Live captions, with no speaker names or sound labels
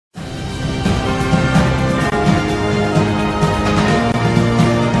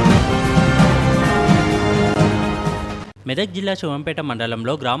మెదక్ జిల్లా శివంపేట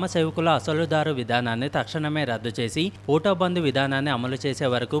మండలంలో గ్రామ సేవకుల అసలుదారు విధానాన్ని తక్షణమే రద్దు చేసి ఓటో బంద్ విధానాన్ని అమలు చేసే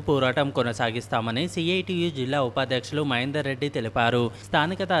వరకు పోరాటం కొనసాగిస్తామని సిఐటియు జిల్లా ఉపాధ్యక్షులు మహేందర్ రెడ్డి తెలిపారు.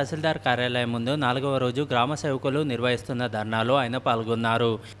 స్థానిక తహసీల్దార్ కార్యాలయం ముందు 4వ రోజు గ్రామ సేవకులు నిర్వహిస్తున్న ధర్నాలో ఆయన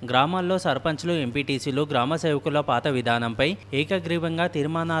పాల్గొన్నారు. గ్రామాల్లో సర్పంచ్లు, ఎంపీటీసీలు గ్రామ సేవకుల పాత విధానంపై ఏకగ్రీవంగా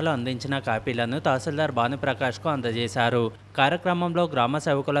తీర్మానాలు అందించిన కాపీలను తహసీల్దార్ భానుప్రకాష్కు అందజేశారు. కార్యక్రమంలో గ్రామ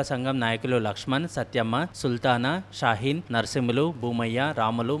సేవకుల సంఘం నాయకులు లక్ష్మణ్, సత్యమ్మ, సుల్తానా, షాహీన్, నర్సింహులు, భూమయ్య,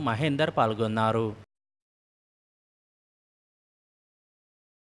 రాములు, మహేందర్ పాల్గొన్నారు.